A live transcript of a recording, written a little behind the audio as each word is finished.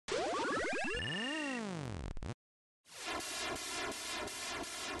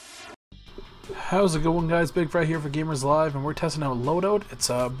How's it going, guys? Big Fry here for Gamers Live, and we're testing out Loadout. It's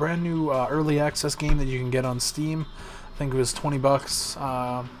a brand new early access game that you can get on Steam. I think it was 20 bucks.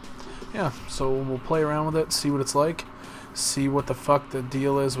 Yeah, so we'll play around with it, see what it's like, see what the fuck the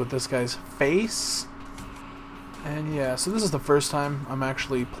deal is with this guy's face. And yeah, so this is the first time I'm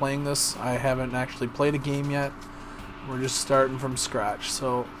actually playing this. I haven't actually played a game yet. We're just starting from scratch.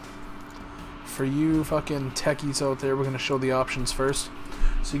 So for you fucking techies out there, we're going to show the options first.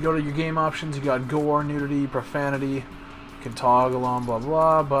 So you go to your game options, you got gore, nudity, profanity, you can toggle on blah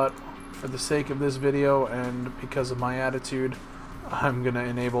blah, but for the sake of this video and because of my attitude, I'm gonna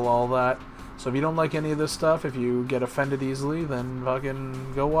enable all that. So if you don't like any of this stuff, if you get offended easily, then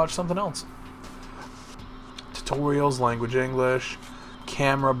fucking go watch something else. Tutorials, language English,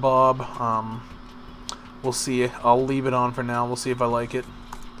 camera Bob, we'll see. I'll leave it on for now, we'll see if I like it.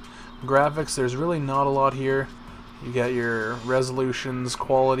 Graphics, there's really not a lot here. You got your resolutions,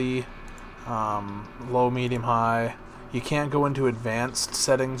 quality, low, medium, high. You can't go into advanced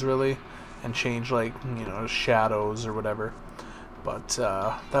settings really and change, like, you know, shadows or whatever. But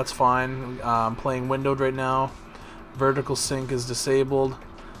that's fine. I'm playing windowed right now. Vertical sync is disabled.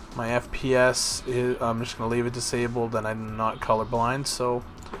 My FPS is, I'm just gonna leave it disabled, and I'm not colorblind. So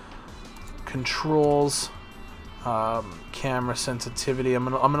controls, camera sensitivity. I'm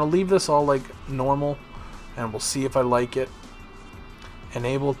gonna leave this all like normal, and we'll see if I like it.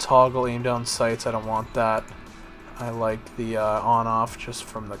 Enable toggle aim down sights. I don't want that. I like the on off just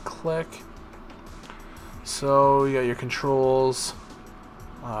from the click. So you got your controls.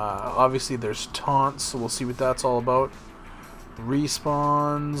 Obviously there's taunts, so we'll see what that's all about.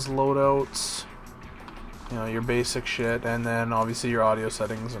 Respawns, loadouts, you know, your basic shit, and then obviously your audio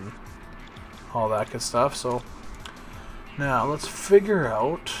settings and all that good stuff. So now let's figure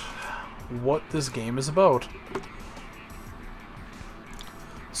out what this game is about.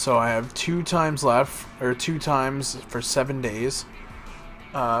 So I have 2 times left, or 2 times for 7 days,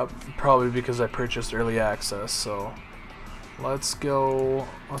 probably because I purchased early access. So let's go,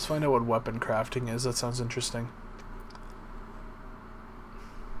 let's find out what weapon crafting is. That sounds interesting.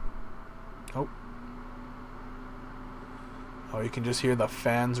 Oh, you can just hear the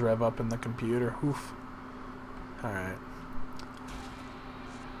fans rev up in the computer. Oof. Alright.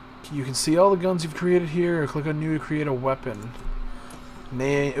 You can see all the guns you've created here, or click on new to create a weapon.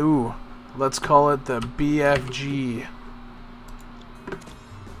 Ooh, let's call it the BFG.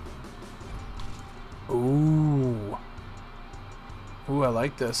 Ooh. Ooh, I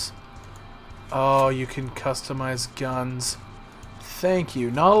like this. Oh, you can customize guns. Thank you.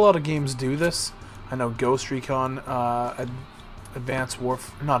 Not a lot of games do this. I know Ghost Recon, not Advanced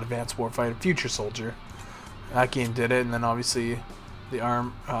Warfighter, Future Soldier. That game did it, and then obviously the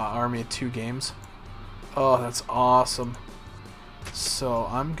Army of 2 games. Oh, that's awesome. So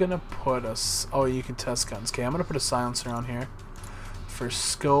I'm gonna put a, oh, you can test guns. Okay, I'm gonna put a silencer on here. For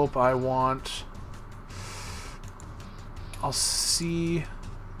scope, I want, I'll see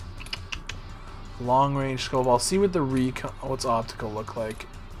long range scope. I'll see what the recon, what's optical look like.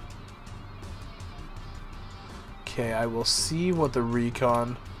 Okay, I will see what the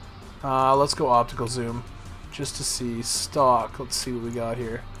recon. Let's go optical zoom just to see stock. Let's see what we got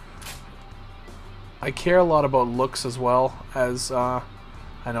here. I care a lot about looks as well, as I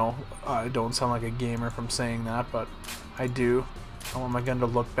know I don't sound like a gamer from saying that, but I do. I want my gun to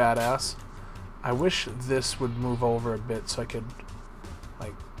look badass. I wish this would move over a bit so I could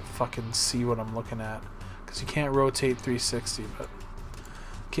like fucking see what I'm looking at, because you can't rotate 360. But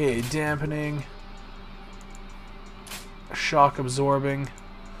okay, dampening, shock absorbing,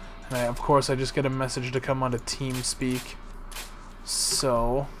 and of course I just get a message to come onto TeamSpeak.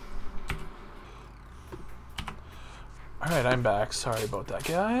 So alright, I'm back. Sorry about that,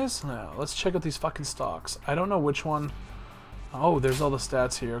 guys. Now, let's check out these fucking stocks. I don't know which one. Oh, there's all the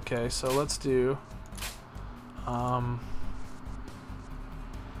stats here. Okay, so let's do...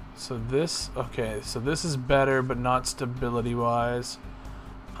 So this... Okay, so this is better, but not stability-wise.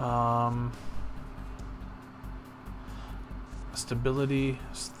 Stability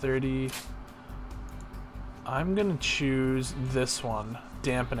is 30. I'm gonna choose this one.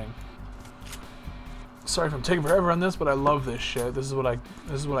 Dampening. Sorry if I'm taking forever on this, but I love this shit. This is what I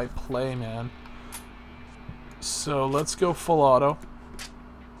play, man. So let's go full auto.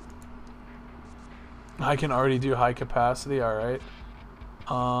 I can already do high capacity, alright.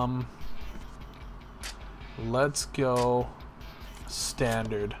 Let's go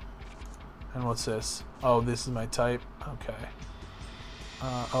standard. And what's this? Oh, this is my type. Okay.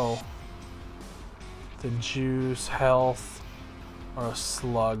 Oh. The juice, health. Or a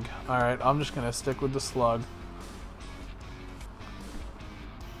slug. Alright, I'm just gonna stick with the slug.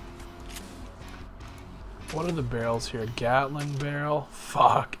 What are the barrels here? Gatling barrel?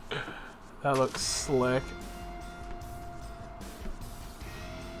 Fuck. That looks slick.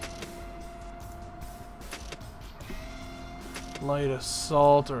 Light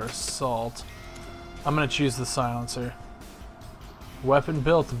assault or assault? I'm gonna choose the silencer. Weapon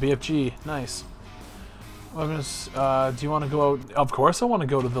built, the BFG. Nice. Weapons, do you want to go out? Of course I want to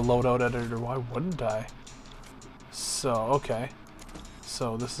go to the loadout editor. Why wouldn't I? So, okay.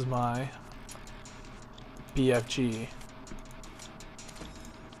 So this is my BFG.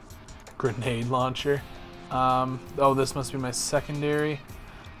 Grenade launcher. Oh, this must be my secondary.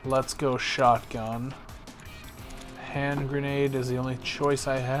 Let's go shotgun. Hand grenade is the only choice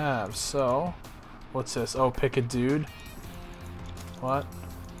I have. So, what's this? Oh, pick a dude. What?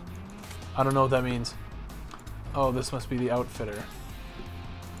 I don't know what that means. Oh, this must be the outfitter.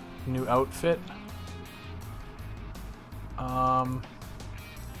 New outfit.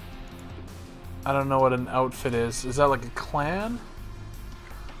 I don't know what an outfit is. Is that like a clan?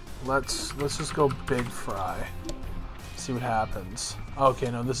 Let's just go Big Fry. See what happens. Okay,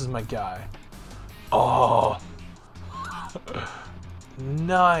 no, this is my guy. Oh,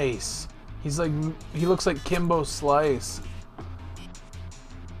 nice. He looks like Kimbo Slice.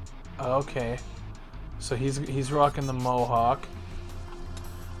 Okay, so he's rocking the mohawk.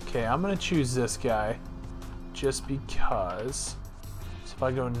 Okay, I'm gonna choose this guy, just because. So if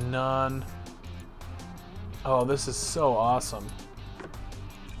I go none. Oh, this is so awesome.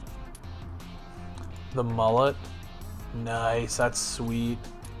 The mullet. Nice, that's sweet.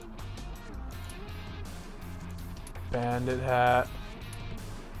 Bandit hat.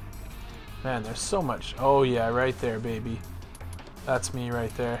 Man, there's so much. Oh yeah, right there, baby. That's me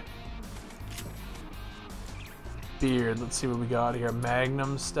right there. Beard, let's see what we got here.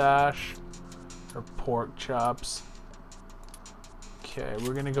 Magnum stash. Or pork chops. Okay,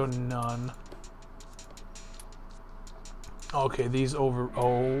 we're gonna go none. Okay, these over.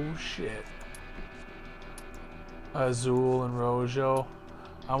 Oh shit. Azul and Rojo.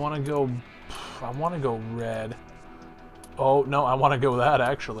 I want to go red. Oh no, I want to go that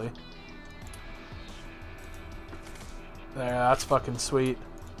actually. There, that's fucking sweet.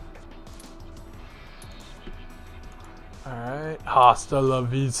 Alright. Hasta la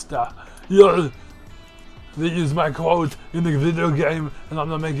vista. Yeah. They use my quote in the video game and I'm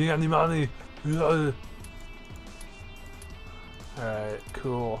not making any money. Yeah. Alright,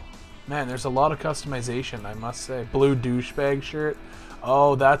 cool. Man, there's a lot of customization, I must say. Blue douchebag shirt.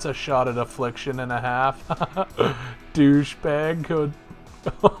 Oh, that's a shot at affliction and a half. Douchebag code.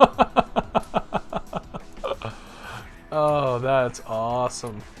 Oh, that's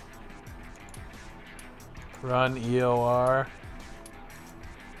awesome. Run EOR.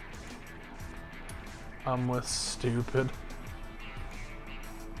 I'm with stupid.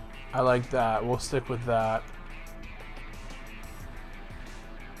 I like that. We'll stick with that.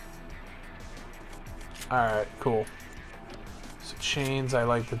 Alright, cool. So chains, I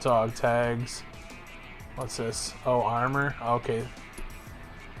like the dog tags. What's this? Oh, armor? Okay.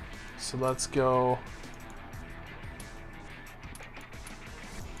 So let's go.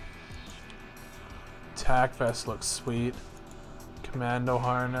 Tack vest looks sweet. Commando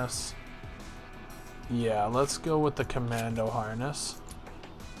harness. Yeah, let's go with the commando harness.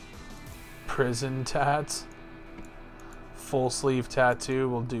 Prison tats. Full sleeve tattoo,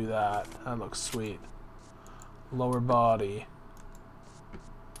 we'll do that. That looks sweet. Lower body.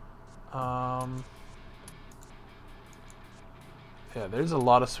 Yeah, there's a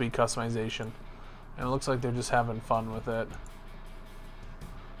lot of sweet customization. And it looks like they're just having fun with it.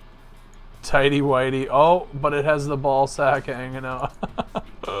 Tighty whitey. Oh, but it has the ball sack hanging out.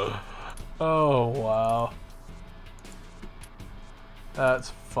 Oh, wow.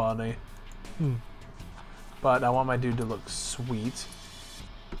 That's funny. But I want my dude to look sweet.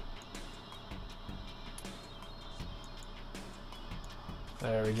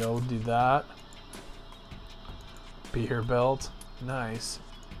 There we go, do that. Beer belt, nice.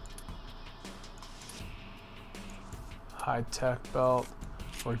 High tech belt.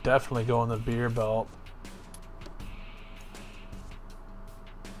 We're definitely going the beer belt.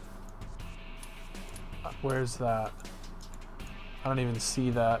 Where's that? I don't even see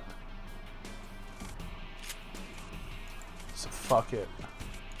that. So fuck it.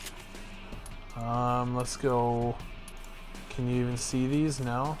 Let's go. Can you even see these?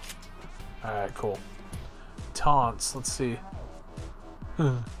 No? Alright, cool. Taunts, let's see.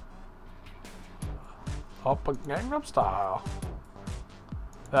 Up a Gangnam Style.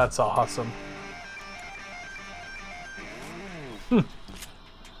 That's awesome.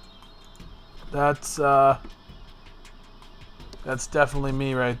 That's definitely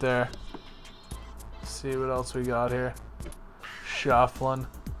me right there. Let's see what else we got here. Shuffling.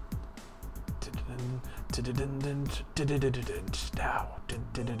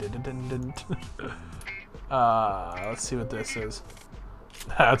 Let's see what this is.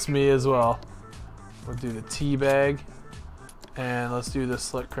 That's me as well. We'll do the teabag, and let's do the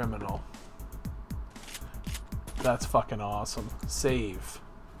slick criminal. That's fucking awesome. Save.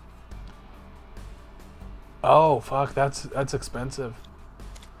 Oh fuck, that's expensive.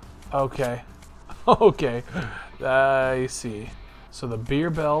 Okay. Okay. I see. So the beer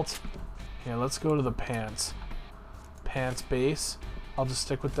belt. Yeah, let's go to the pants. Pants base. I'll just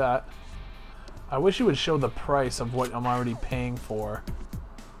stick with that. I wish it would show the price of what I'm already paying for.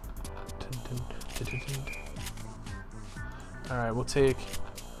 Alright, we'll take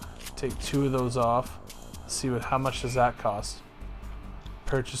 2 of those off. Let's see how much does that cost.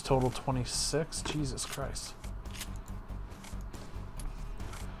 Purchase total 26. Jesus Christ.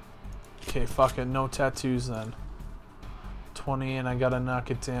 Okay, fuck it. No tattoos then. 20, and I gotta knock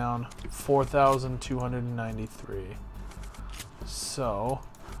it down. 4,293. So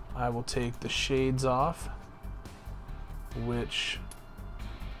I will take the shades off. Which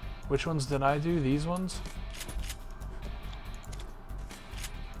ones did I do? These ones?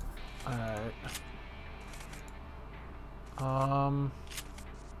 Alright.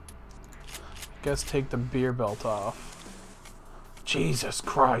 Guess take the beer belt off. Jesus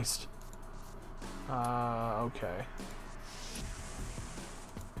Christ. Okay.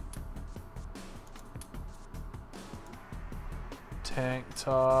 Tank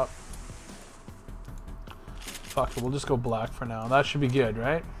top. Fuck it, we'll just go black for now. That should be good,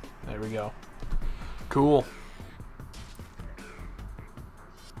 right? There we go. Cool.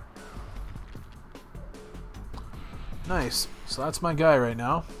 Nice. So that's my guy right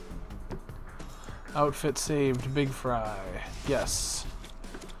now. Outfit saved, Big Fry. Yes.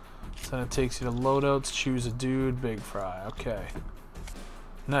 So then it takes you to loadouts, choose a dude, Big Fry. Okay.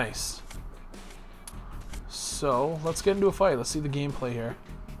 Nice. So, let's get into a fight. Let's see the gameplay here.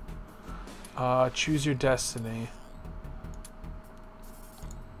 Choose your destiny.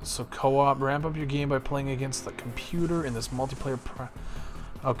 So co-op, ramp up your game by playing against the computer in this multiplayer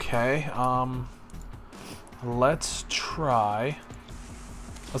okay, let's try.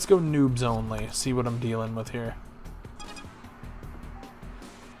 Let's go noobs only, see what I'm dealing with here.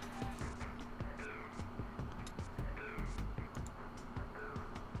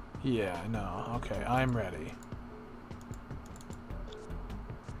 Yeah, no, okay, I'm ready.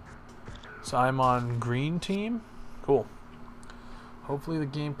 So I'm on green team? Cool. Hopefully the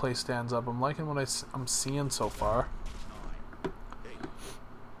gameplay stands up. I'm liking what I'm seeing so far.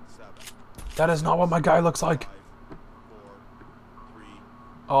 That is not what my guy looks like.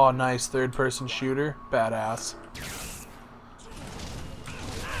 Oh, nice. Third-person shooter. Badass.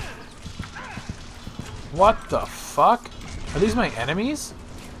 What the fuck? Are these my enemies?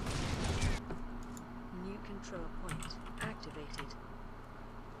 New control point activated.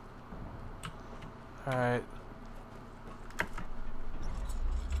 Alright.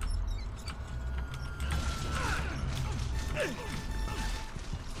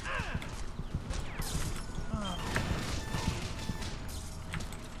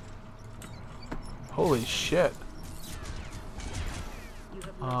 Holy shit. You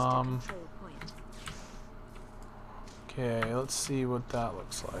have lost a control point. Okay, let's see what that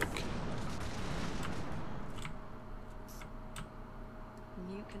looks like.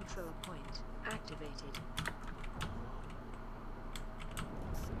 New control point activated.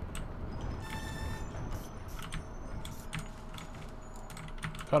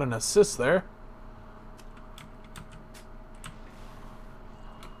 Got an assist there.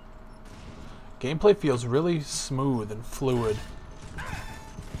 Gameplay feels really smooth and fluid.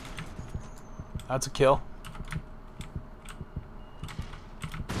 That's a kill.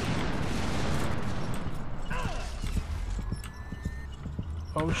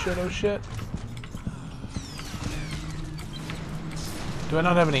 Oh shit, oh shit. Do I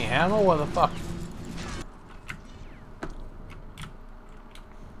not have any ammo? What the fuck?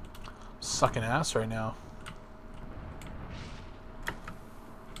 Sucking ass right now.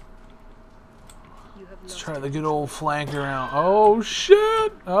 Let's try the good old flank around. Oh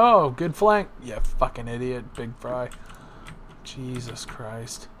shit! Oh, good flank. Yeah, fucking idiot, Big Fry. Jesus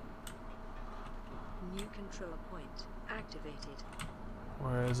Christ. New control point activated.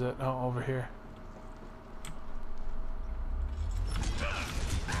 Where is it? Oh, over here.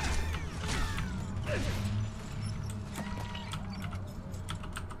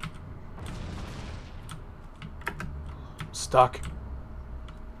 Stuck.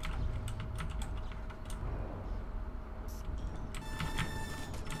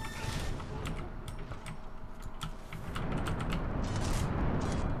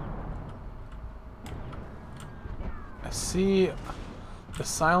 see the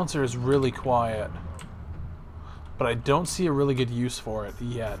silencer is really quiet, but I don't see a really good use for it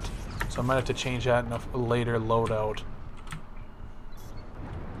yet. So I might have to change that in a later loadout.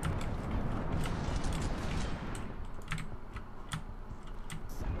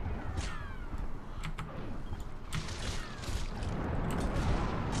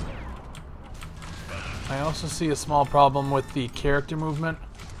 I also see a small problem with the character movement.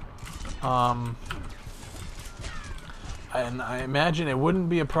 And I imagine it wouldn't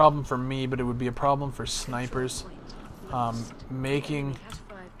be a problem for me, but it would be a problem for snipers. Making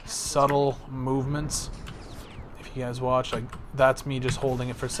subtle movements. If you guys watch, like, that's me just holding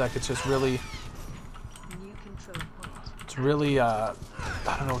it for a sec. It's just really... It's really, I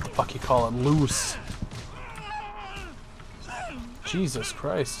don't know what the fuck you call it. Loose. Jesus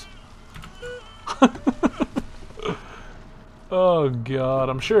Christ. Oh god,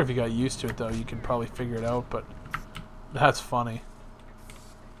 I'm sure if you got used to it though you could probably figure it out, but that's funny.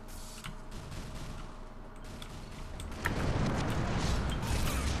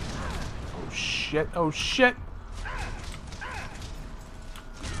 Oh shit, oh shit!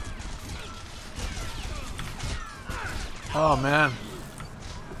 Oh man.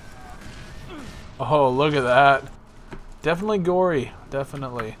 Oh, look at that. Definitely gory,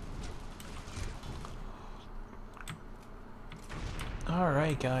 definitely.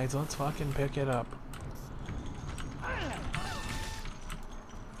 Alright guys, let's fucking pick it up.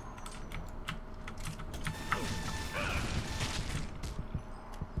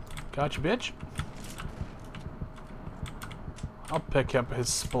 Gotcha, bitch. I'll pick up his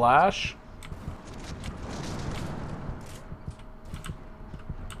splash.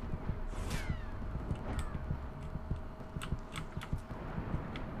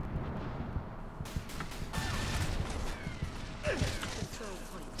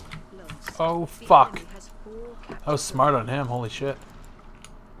 Oh fuck. That was smart on him, holy shit.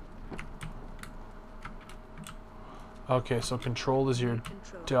 Okay, so control is your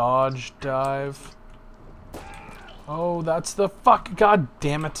dodge dive. Oh, that's the fuck. God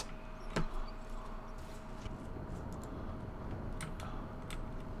damn it.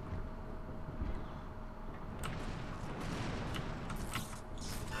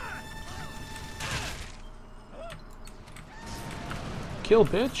 Kill,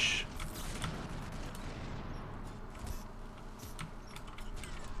 bitch.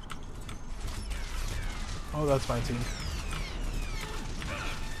 Oh, that's my team.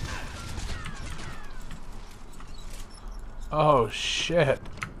 Oh, shit.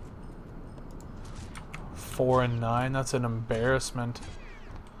 4 and 9, that's an embarrassment.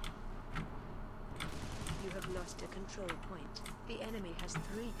 You have lost a control point. The enemy has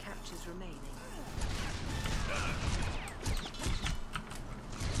 3 captures remaining.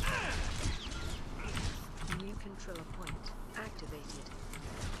 New control point activated.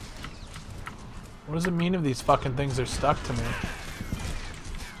 What does it mean if these fucking things are stuck to me?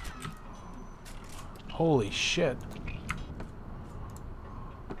 Holy shit.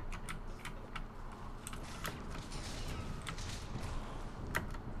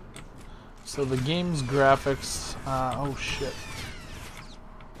 So the game's graphics, oh shit.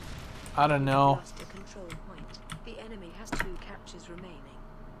 I don't know. Lost a control point. The enemy has 2 captures remaining.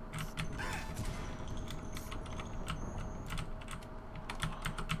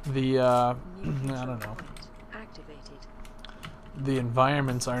 The, I don't know. Activated. The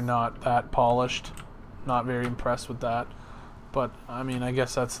environments are not that polished. Not very impressed with that. But, I mean, I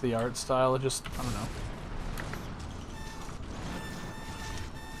guess that's the art style. It just, I don't know.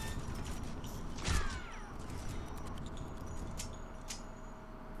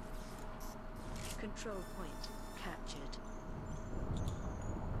 Control point captured.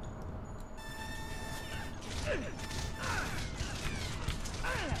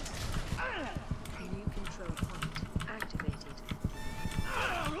 New control point activated.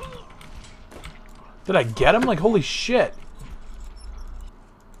 Did I get him? Like, holy shit.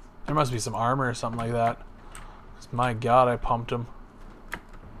 There must be some armor or something like that. 'Cause my god, I pumped him.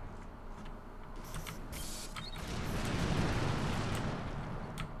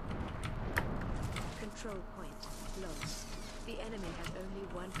 Control point lost. The enemy has only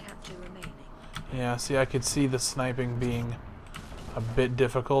 1 capture remaining. Yeah, see, I could see the sniping being a bit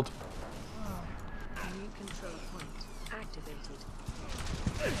difficult. New control point activated.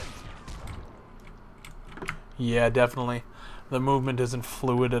 Yeah, definitely. The movement isn't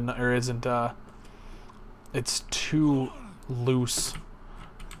fluid and or isn't it's too loose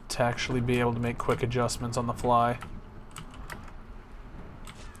to actually be able to make quick adjustments on the fly.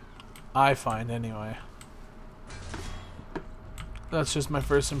 I find anyway. That's just my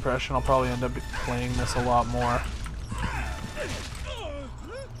first impression. I'll probably end up playing this a lot more.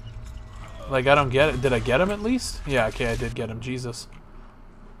 Like, I don't get it. Did I get him at least? Yeah, okay, I did get him. Jesus.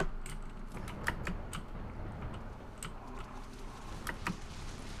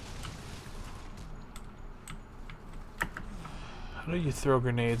 How do you throw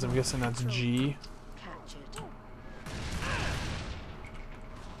grenades? I'm guessing that's G. Captured.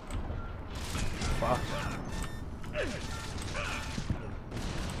 Fuck.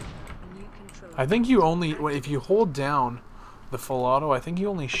 New control. I think you only, if you hold down the full auto, I think you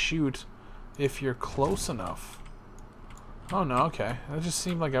only shoot if you're close enough. Oh no, okay. That just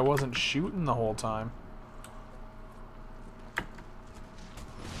seemed like I wasn't shooting the whole time.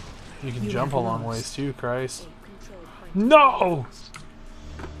 You can jump a long ways too, Christ. Control point. No!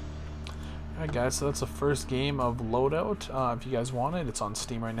 Alright guys, so that's the first game of Loadout. If you guys want it, it's on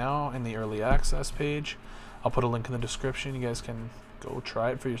Steam right now in the early access page. I'll put a link in the description. You guys can go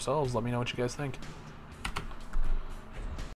try it for yourselves. Let me know what you guys think.